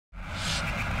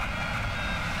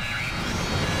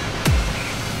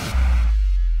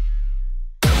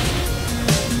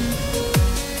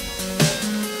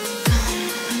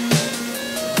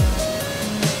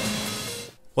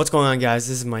What's going on, guys?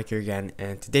 This is Mike here again,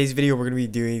 and today's video we're going to be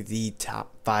doing the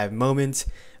top 5 moments.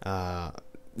 It's going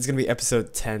to be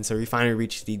episode 10, so we finally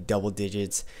reached the double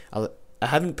digits. I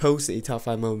haven't posted a top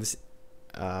 5 moments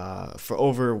for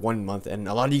over 1 month, and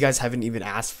a lot of you guys haven't even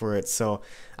asked for it, so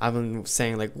I've been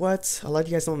saying like, what? A lot of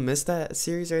you guys don't miss that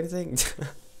series or anything?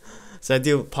 So I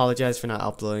do apologize for not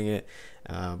uploading it.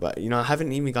 But you know, I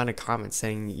haven't even gotten a comment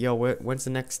saying, yo, when's the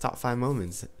next top 5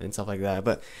 moments and stuff like that.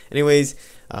 But anyways,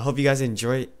 I hope you guys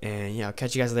enjoy it, and yeah, I'll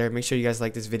catch you guys later. Make sure you guys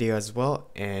like this video as well,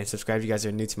 and subscribe if you guys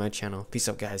are new to my channel. Peace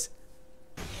out, guys.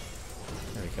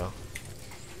 There we go.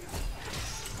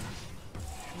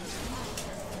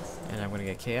 And I'm gonna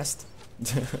get KS'd.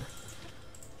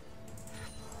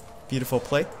 Beautiful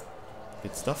play.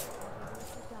 Good stuff.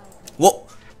 Whoa!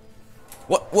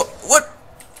 What?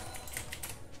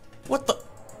 What the?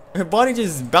 Her body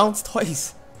just bounced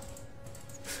twice.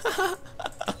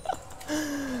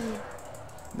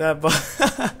 That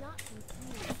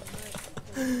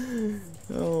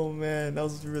oh man, that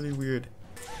was really weird.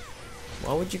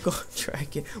 Why would you go try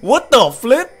again? What the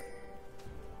flip?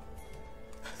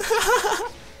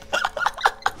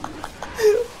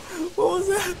 What was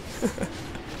that?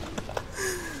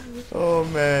 Oh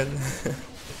man.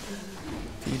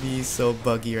 PD is so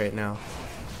buggy right now.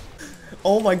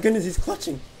 Oh my goodness, he's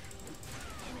clutching.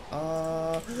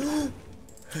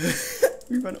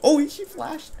 We run. Oh, she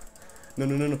flashed. No.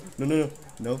 No.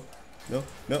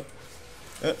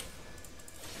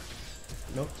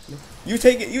 You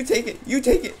take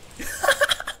it.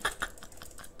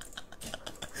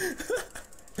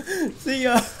 See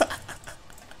ya.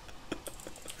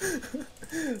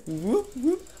 Whoop.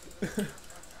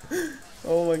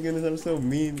 Oh my goodness, I'm so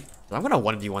mean. I'm gonna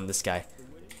 1v1 this guy.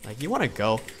 Like, you wanna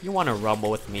go? You wanna rumble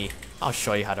with me? I'll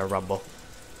show you how to rumble.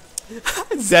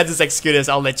 Zed's is like, screw this,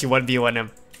 I'll let you 1v1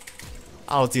 him.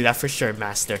 I'll do that for sure,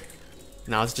 master.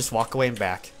 Now let's just walk away and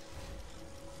back.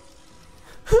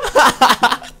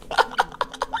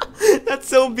 That's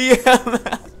so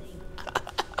BM.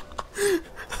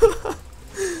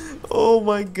 Oh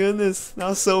my goodness, that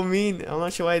was so mean. I'm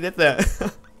not sure why I did that.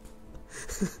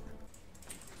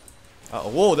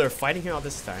 Whoa, they're fighting here all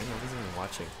this time. I wasn't even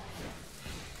watching.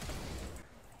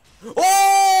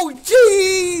 Oh,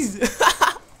 jeez!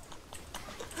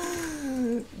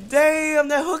 Damn,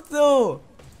 that hook though.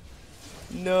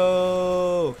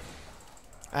 No,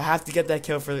 I have to get that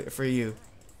kill for you.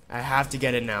 I have to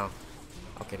get it now.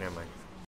 Okay, never mind.